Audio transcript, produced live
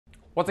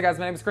What's up guys,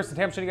 my name is Chris and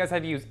today I'm showing you guys how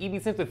to use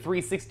EbSynth with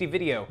 360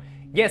 video.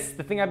 Yes,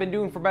 the thing I've been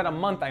doing for about a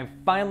month, I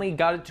finally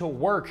got it to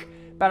work.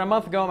 About a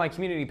month ago on my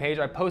community page,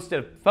 I posted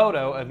a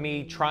photo of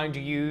me trying to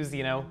use,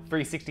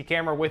 360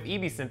 camera with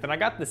EbSynth, and I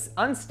got this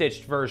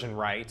unstitched version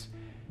right.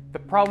 The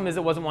problem is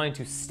it wasn't wanting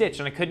to stitch,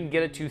 and I couldn't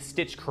get it to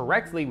stitch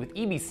correctly with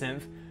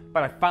EbSynth,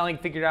 but I finally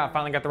figured it out, I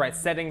finally got the right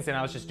settings, and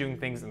I was just doing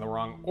things in the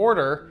wrong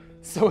order.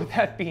 So with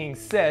that being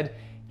said,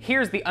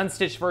 here's the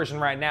unstitched version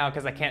right now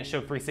because I can't show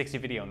 360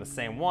 video in the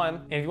same one.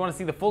 And if you want to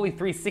see the fully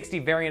 360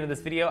 variant of this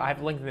video, I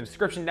have a link in the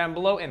description down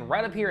below, and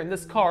right up here in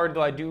this card,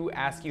 though I do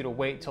ask you to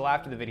wait till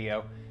after the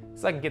video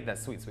so I can get that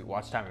sweet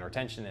watch time and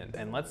retention in.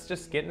 And let's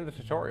just get into the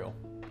tutorial.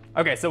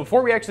 Okay, so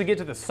before we actually get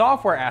to the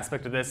software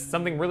aspect of this,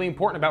 something really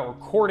important about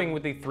recording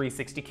with the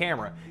 360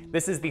 camera.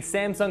 This is the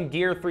Samsung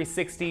Gear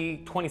 360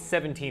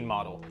 2017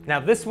 model. Now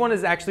this one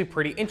is actually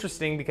pretty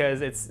interesting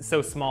because it's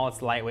so small,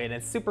 it's lightweight,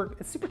 and it's super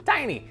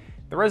tiny.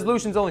 The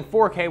resolution's only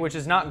 4K, which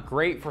is not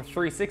great for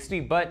 360,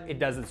 but it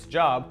does its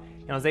job,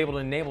 and it was able to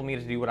enable me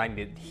to do what I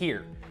did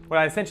here. What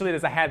I essentially did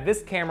is I had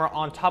this camera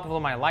on top of one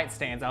of my light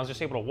stands, and I was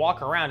just able to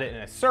walk around it in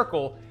a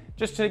circle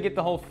just to get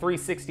the whole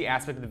 360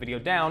 aspect of the video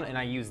down, and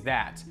I used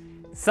that.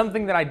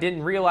 Something that I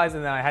didn't realize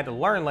and that I had to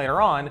learn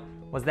later on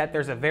was that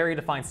there's a very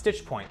defined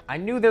stitch point. I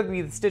knew there would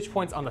be the stitch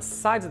points on the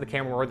sides of the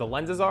camera where the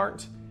lenses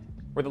aren't,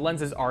 where the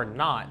lenses are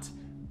not,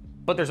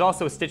 but there's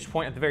also a stitch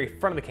point at the very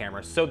front of the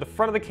camera. So the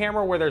front of the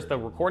camera where there's the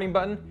recording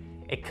button,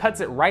 it cuts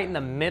it right in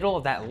the middle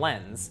of that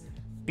lens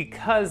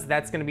because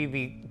that's gonna be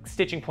the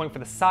stitching point for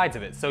the sides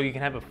of it. So you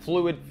can have a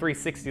fluid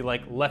 360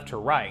 like left to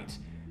right.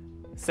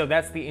 So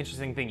that's the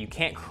interesting thing. You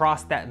can't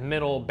cross that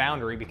middle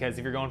boundary because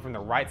if you're going from the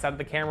right side of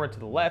the camera to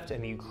the left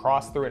and you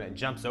cross through it and it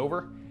jumps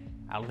over,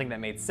 I don't think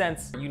that made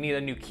sense. You need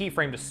a new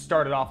keyframe to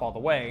start it off all the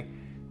way.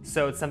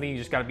 So it's something you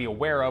just gotta be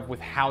aware of with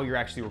how you're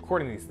actually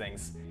recording these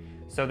things.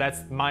 So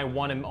that's my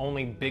one and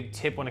only big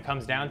tip when it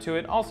comes down to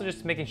it. Also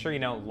just making sure,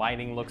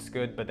 lighting looks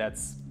good, but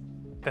that's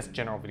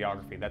general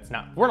videography.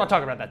 We're not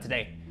talking about that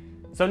today.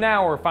 So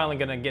now we're finally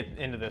gonna get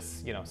into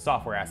this,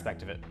 software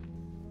aspect of it.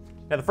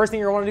 Now the first thing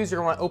you're gonna wanna do is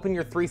you're gonna wanna open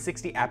your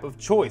 360 app of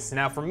choice.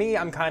 Now for me,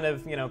 I'm kind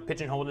of,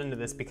 pigeonholed into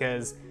this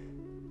because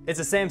it's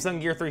a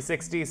Samsung Gear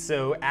 360,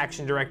 so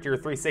Action Director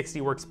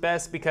 360 works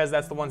best because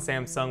that's the one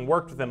Samsung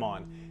worked with them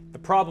on. The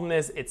problem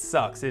is it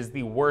sucks. It is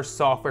the worst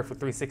software for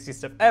 360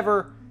 stuff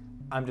ever.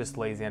 I'm just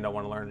lazy and don't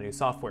want to learn a new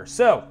software.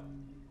 So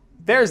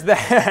there's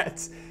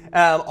that.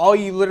 All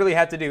you literally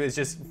have to do is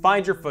just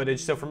find your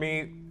footage. So for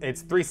me,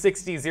 it's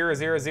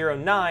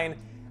 360-0009.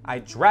 I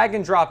drag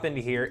and drop into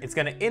here. It's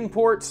going to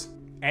import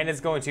and it's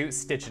going to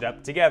stitch it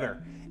up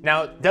together.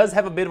 Now it does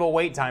have a bit of a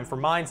wait time. For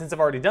mine, since I've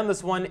already done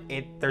this one,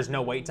 there's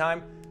no wait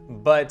time,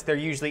 but there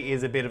usually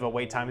is a bit of a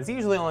wait time. It's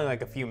usually only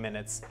like a few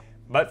minutes.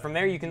 But from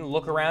there you can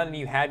look around and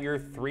you have your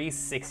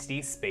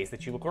 360 space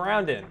that you look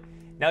around in.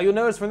 Now you'll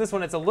notice from this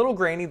one, it's a little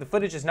grainy. The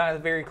footage is not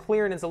very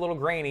clear and it's a little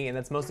grainy, and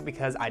that's mostly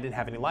because I didn't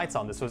have any lights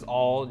on. This was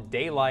all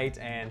daylight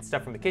and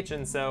stuff from the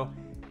kitchen, so,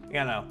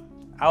 I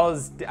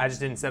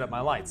just didn't set up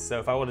my lights. So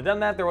if I would have done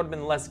that, there would have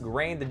been less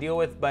grain to deal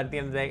with, but at the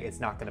end of the day,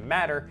 it's not gonna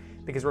matter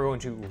because we're going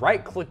to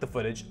right-click the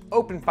footage,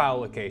 open file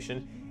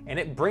location, and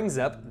it brings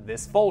up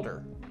this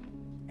folder.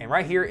 And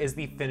right here is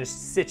the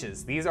finished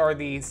stitches. These are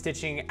the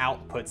stitching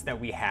outputs that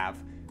we have.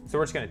 So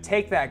we're just gonna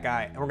take that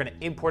guy and we're gonna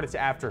import it to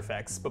After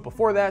Effects. But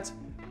before that,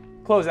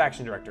 close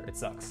Action Director, it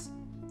sucks.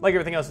 Like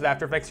everything else with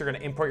After Effects, you're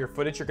gonna import your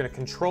footage, you're gonna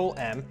Control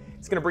M,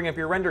 it's gonna bring up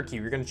your render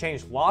queue. You're gonna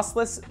change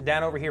lossless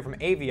down over here from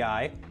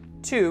AVI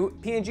to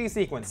PNG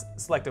sequence,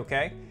 select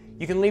OK.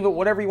 You can leave it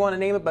whatever you wanna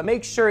name it, but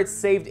make sure it's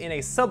saved in a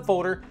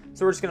subfolder.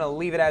 So we're just gonna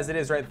leave it as it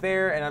is right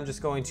there, and I'm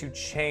just going to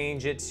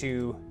change it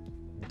to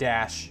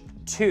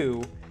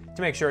 -2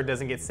 to make sure it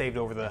doesn't get saved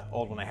over the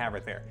old one I have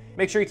right there.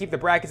 Make sure you keep the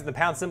brackets and the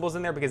pound symbols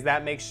in there because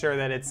that makes sure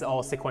that it's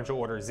all sequential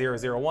order,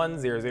 001,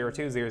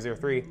 002,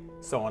 003,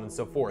 so on and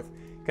so forth.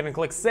 Gonna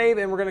click save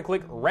and we're gonna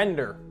click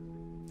render.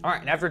 All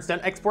right, and after it's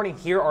done exporting,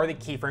 here are the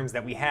keyframes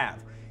that we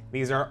have.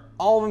 These are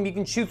all of them. You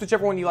can choose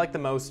whichever one you like the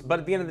most, but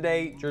at the end of the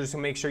day, you're just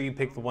gonna make sure you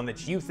pick the one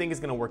that you think is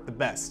gonna work the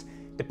best.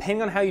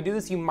 Depending on how you do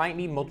this, you might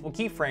need multiple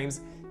keyframes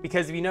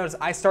because if you notice,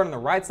 I start on the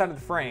right side of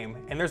the frame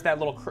and there's that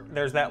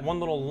one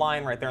little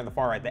line right there on the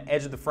far right, the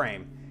edge of the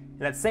frame.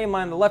 And that same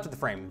line on the left of the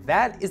frame,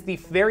 that is the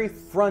very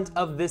front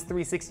of this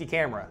 360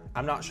 camera.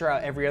 I'm not sure how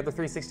every other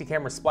 360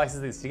 camera splices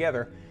these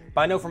together,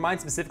 but I know for mine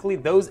specifically,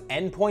 those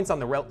endpoints on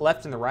the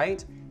left and the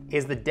right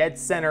is the dead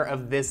center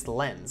of this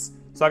lens.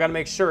 So I gotta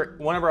make sure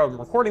whenever I'm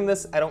recording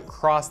this, I don't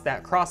cross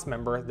that cross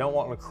member, don't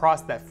want to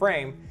cross that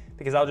frame,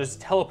 because I'll just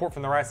teleport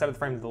from the right side of the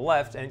frame to the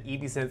left and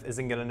EbSynth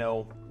isn't gonna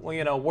know,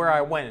 where I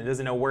went. It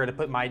doesn't know where to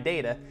put my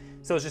data.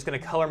 So it's just gonna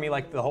color me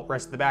like the whole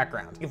rest of the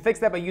background. You can fix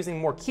that by using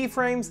more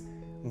keyframes,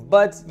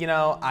 but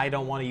I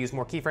don't wanna use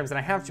more keyframes than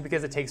I have to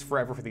because it takes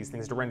forever for these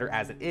things to render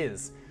as it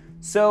is.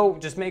 So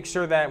just make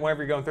sure that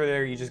whenever you're going through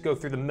there, you just go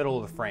through the middle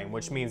of the frame,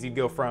 which means you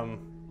go from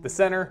the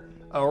center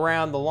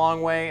around the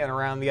long way and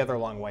around the other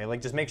long way.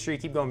 Like just make sure you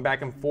keep going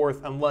back and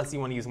forth unless you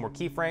wanna use more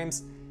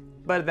keyframes.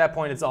 But at that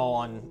point, it's all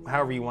on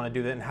however you wanna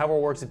do that and however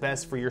works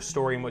best for your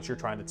story and what you're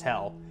trying to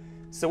tell.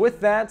 So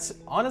with that,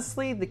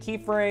 honestly, the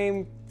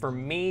keyframe for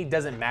me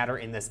doesn't matter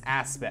in this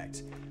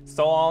aspect.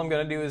 So all I'm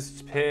gonna do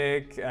is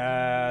pick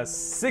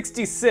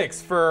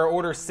 66 for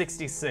order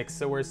 66.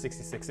 So where's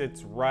 66?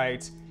 It's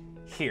right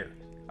here.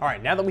 All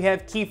right, now that we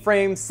have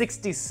keyframe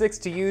 66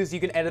 to use,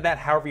 you can edit that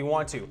however you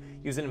want to.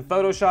 Use it in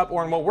Photoshop,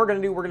 or in what we're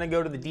gonna do, we're gonna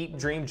go to the Deep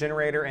Dream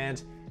generator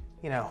and,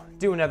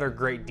 do another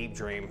great Deep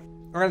Dream.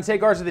 We're gonna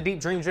take ours to the Deep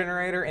Dream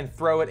generator and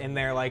throw it in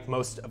there like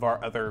most of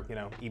our other,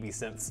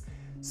 EbSynths.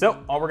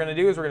 So all we're gonna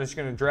do is we're just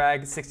gonna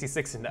drag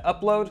 66 into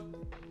upload,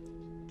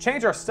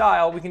 change our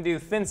style. We can do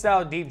thin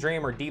style, deep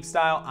dream, or deep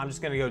style. I'm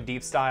just gonna go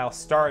deep style,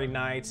 Starry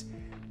Night.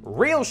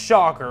 Real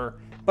shocker,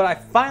 but I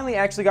finally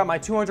actually got my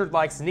 200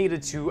 likes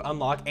needed to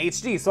unlock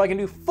HD, so I can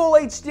do full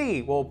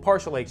HD. Well,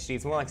 partial HD,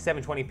 it's more like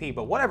 720p,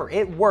 but whatever,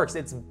 it works.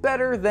 It's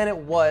better than it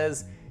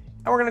was.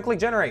 And we're gonna click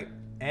generate,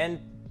 and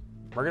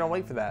we're gonna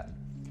wait for that.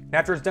 And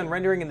after it's done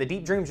rendering in the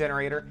Deep Dream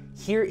generator,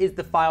 here is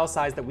the file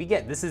size that we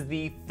get. This is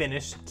the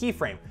finished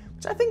keyframe,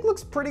 which I think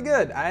looks pretty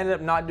good. I ended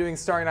up not doing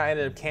Starry Night. I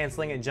ended up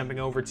canceling and jumping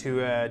over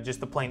to just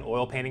the plain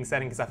oil painting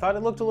setting because I thought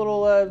it looked a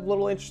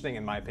little interesting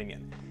in my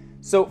opinion.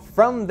 So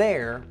from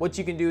there, what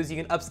you can do is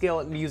you can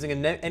upscale it using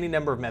any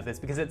number of methods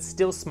because it's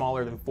still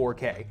smaller than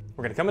 4K.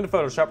 We're gonna come into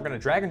Photoshop, we're gonna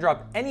drag and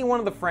drop any one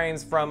of the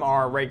frames from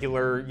our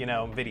regular,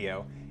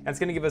 video, and it's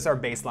gonna give us our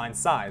baseline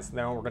size.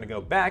 Then we're gonna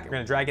go back, we're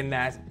gonna drag in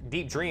that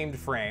Deep Dreamed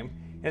frame,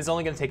 and it's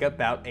only gonna take up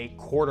about a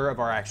quarter of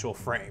our actual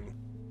frame.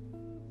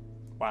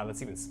 Wow,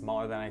 that's even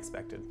smaller than I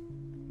expected.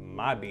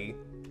 My B.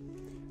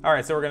 All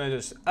right, so we're gonna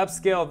just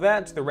upscale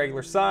that to the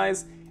regular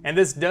size, and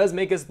this does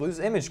make us lose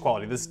image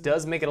quality. This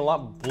does make it a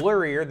lot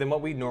blurrier than what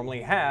we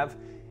normally have,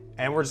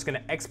 and we're just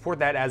gonna export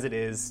that as it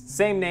is.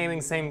 Same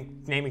naming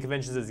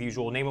conventions as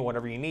usual, name it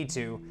whatever you need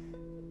to,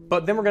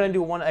 but then we're gonna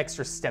do one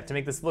extra step to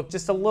make this look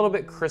just a little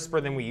bit crisper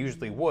than we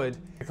usually would.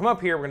 Come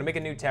up here, we're gonna make a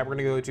new tab, we're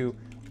gonna go to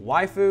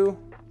Waifu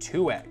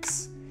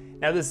 2X.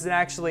 Now this is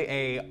actually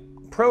a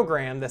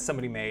program that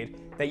somebody made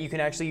that you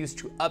can actually use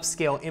to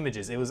upscale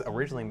images. It was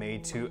originally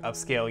made to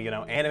upscale,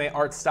 anime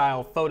art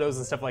style photos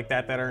and stuff like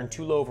that that are in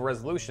too low of a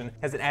resolution.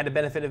 Has an added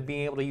benefit of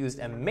being able to use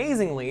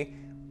amazingly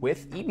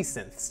with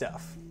EbSynth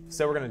stuff.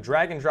 So we're gonna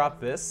drag and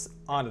drop this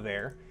onto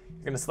there.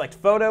 You're gonna select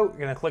photo, you're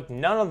gonna click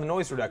none on the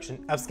noise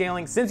reduction.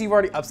 Upscaling, since you've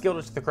already upscaled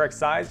it to the correct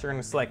size, you're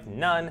gonna select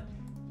none,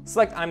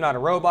 select I'm not a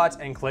robot,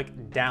 and click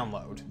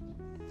download.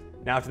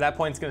 Now after that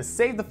point, it's gonna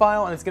save the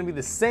file and it's gonna be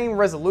the same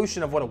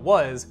resolution of what it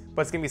was,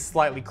 but it's gonna be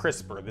slightly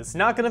crisper. It's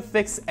not gonna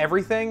fix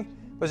everything,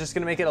 but it's just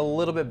gonna make it a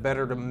little bit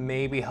better to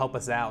maybe help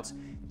us out.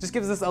 It just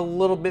gives us a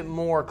little bit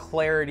more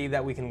clarity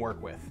that we can work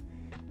with.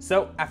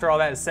 So after all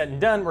that is said and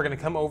done, we're gonna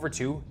come over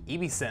to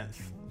EbSynth.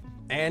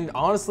 And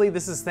honestly,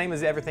 this is the same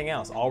as everything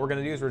else. All we're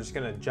gonna do is we're just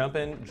gonna jump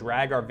in,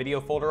 drag our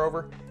video folder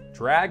over,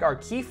 drag our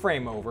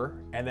keyframe over,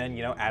 and then,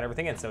 add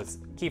everything in. So it's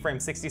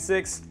keyframe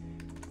 66,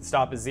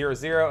 stop is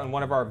 00, and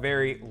one of our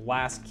very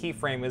last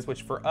keyframe is,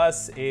 which for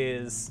us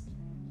is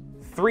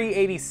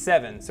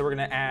 387. So we're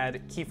gonna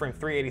add keyframe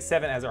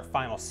 387 as our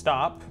final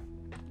stop,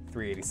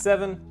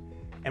 387.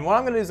 And what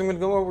I'm gonna do is I'm gonna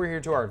go over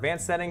here to our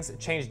advanced settings,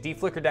 change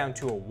deflicker down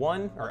to a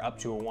 1, or up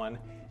to a 1,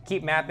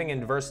 keep mapping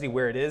and diversity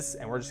where it is,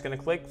 and we're just gonna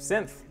click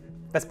synth.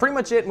 That's pretty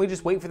much it, and we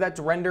just wait for that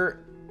to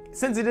render.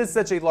 Since it is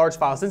such a large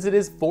file, since it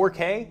is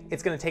 4K,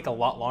 it's gonna take a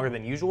lot longer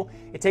than usual.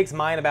 It takes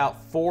mine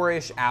about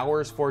 4-ish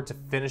hours for it to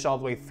finish all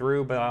the way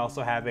through, but I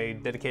also have a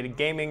dedicated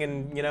gaming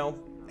and,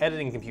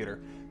 editing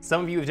computer.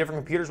 Some of you with different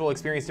computers will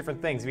experience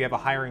different things. If you have a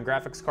higher end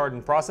graphics card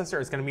and processor,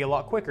 it's gonna be a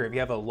lot quicker. If you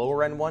have a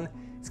lower end one,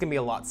 it's gonna be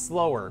a lot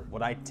slower.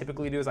 What I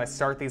typically do is I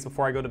start these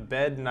before I go to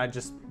bed, and I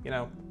just,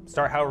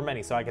 start however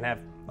many, so I can have,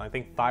 I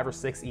think, 5 or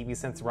 6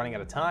 EbSynths running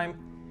at a time,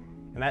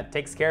 and that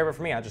takes care of it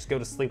for me. I just go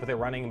to sleep with it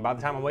running, and by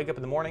the time I wake up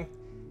in the morning,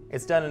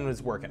 it's done and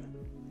it's working.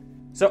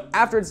 So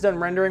after it's done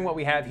rendering, what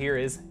we have here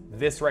is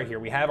this right here.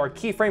 We have our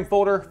keyframe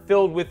folder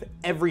filled with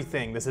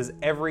everything. This is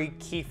every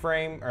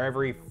keyframe or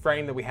every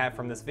frame that we have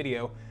from this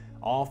video,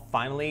 all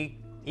finally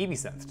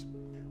EbSynthed.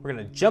 We're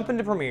gonna jump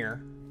into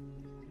Premiere.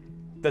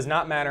 Does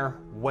not matter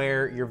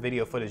where your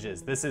video footage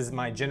is. This is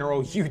my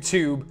general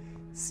YouTube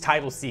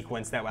title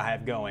sequence that I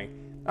have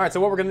going. All right, so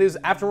what we're gonna do is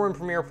after we're in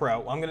Premiere Pro,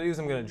 what I'm gonna do is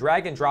I'm gonna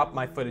drag and drop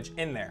my footage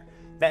in there.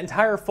 That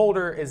entire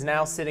folder is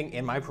now sitting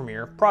in my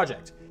Premiere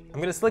project. I'm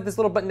gonna select this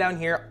little button down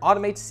here,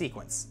 Automate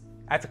Sequence.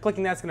 After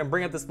clicking that, it's gonna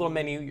bring up this little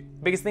menu.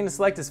 Biggest thing to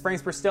select is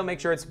frames per still. Make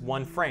sure it's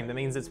 1 frame. That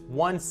means it's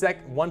one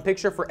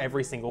picture for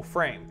every single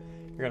frame.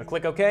 You're gonna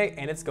click OK,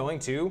 and it's going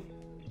to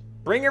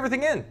bring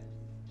everything in.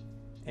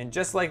 And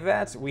just like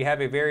that, we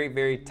have a very,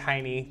 very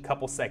tiny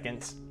couple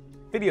seconds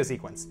video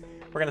sequence.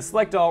 We're gonna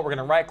select all, we're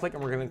gonna right click,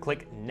 and we're gonna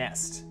click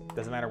Nest.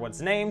 Doesn't matter what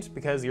it's named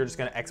because you're just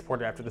gonna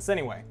export it after this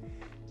anyway.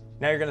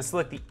 Now you're gonna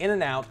select the in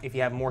and out if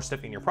you have more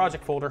stuff in your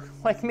project folder,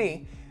 like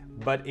me.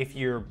 But if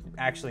you're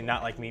actually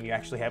not like me and you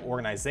actually have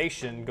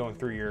organization going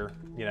through your,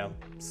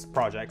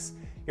 projects,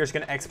 you're just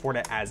gonna export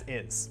it as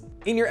is.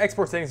 In your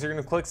export settings, you're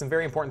gonna click some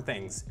very important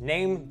things.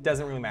 Name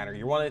doesn't really matter.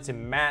 You want it to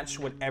match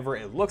whatever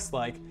it looks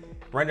like.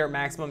 Render at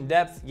maximum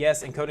depth,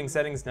 yes. Encoding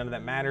settings, none of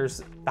that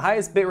matters. The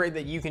highest bitrate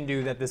that you can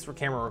do that this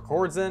camera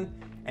records in,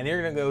 and then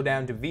you're gonna go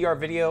down to VR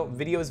video,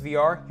 videos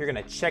VR, you're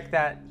gonna check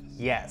that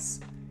yes.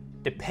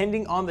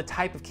 Depending on the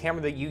type of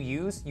camera that you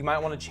use, you might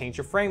wanna change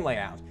your frame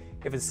layout.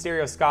 If it's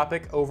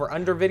stereoscopic over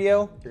under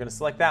video, you're gonna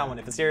select that one.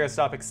 If it's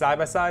stereoscopic side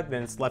by side,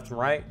 then it's left and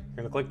right, you're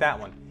gonna click that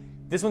one.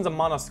 This one's a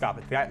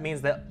monoscopic. That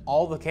means that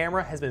all the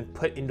camera has been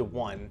put into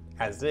one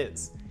as it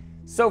is.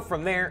 So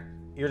from there,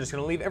 you're just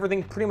gonna leave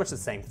everything pretty much the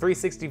same.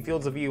 360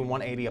 fields of view and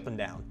 180 up and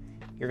down.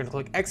 You're gonna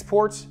click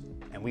export,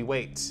 and we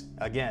wait.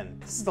 Again,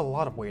 this is a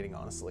lot of waiting,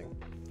 honestly.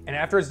 And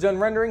after it's done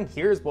rendering,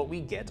 here's what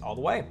we get all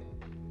the way.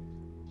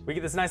 We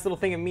get this nice little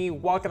thing of me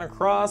walking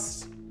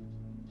across,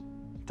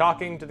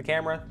 talking to the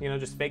camera, you know,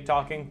 just fake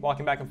talking,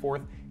 walking back and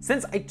forth.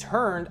 Since I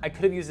turned, I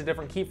could have used a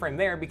different keyframe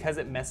there because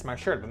it messed my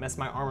shirt up. It messed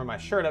my arm and my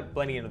shirt up,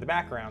 blending into the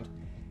background.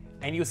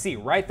 And you'll see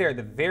right there at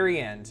the very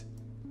end,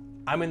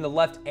 I'm in the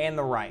left and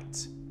the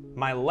right.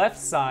 My left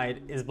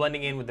side is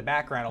blending in with the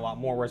background a lot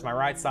more, whereas my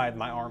right side,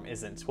 my arm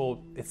isn't.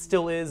 Well, it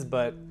still is,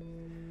 but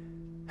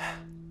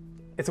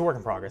it's a work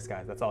in progress,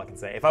 guys. That's all I can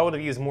say. If I would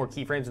have used more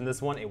keyframes in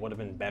this one, it would have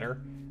been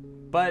better.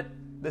 But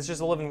there's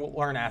just a live and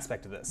learn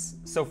aspect of this.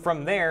 So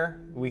from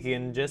there, we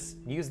can just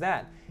use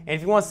that. And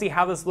if you want to see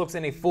how this looks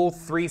in a full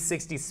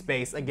 360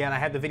 space, again, I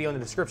have the video in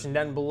the description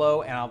down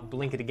below, and I'll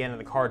link it again in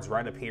the cards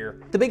right up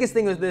here. The biggest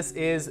thing with this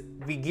is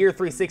the Gear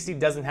 360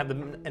 doesn't have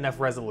enough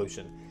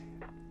resolution.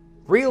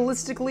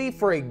 Realistically,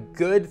 for a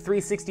good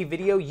 360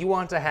 video, you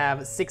want to have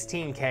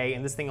 16K,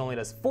 and this thing only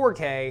does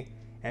 4K,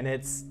 and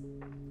it's,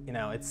 you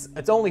know, it's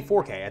only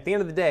 4K. At the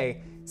end of the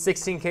day,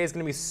 16K is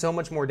going to be so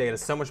much more data,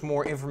 so much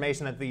more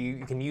information that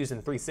you can use in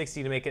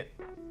 360 to make it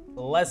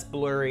less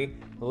blurry,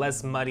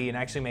 less muddy, and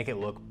actually make it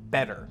look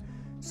better.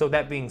 So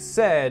that being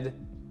said,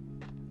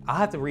 I'll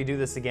have to redo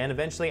this again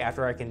eventually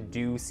after I can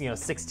do, you know,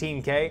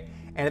 16K.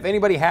 And if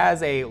anybody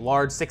has a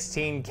large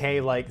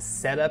 16K like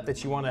setup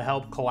that you want to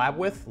help collab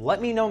with,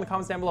 let me know in the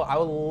comments down below. I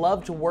would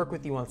love to work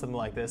with you on something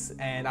like this,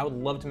 and I would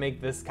love to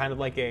make this kind of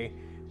like a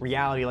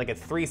reality, like a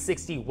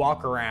 360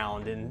 walk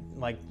around in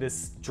like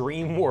this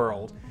dream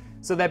world.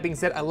 So that being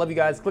said, I love you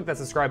guys. Click that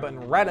subscribe button.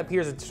 Right up here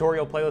is a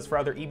tutorial playlist for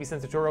other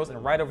EbSynth tutorials,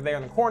 and right over there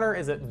in the corner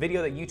is a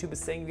video that YouTube is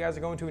saying you guys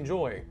are going to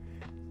enjoy.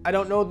 I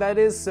don't know what that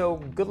is, so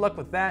good luck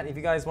with that. If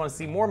you guys want to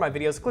see more of my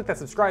videos, click that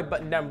subscribe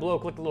button down below.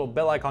 Click the little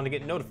bell icon to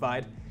get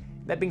notified.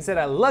 That being said,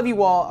 I love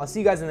you all. I'll see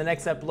you guys in the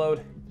next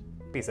upload.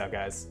 Peace out,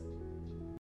 guys.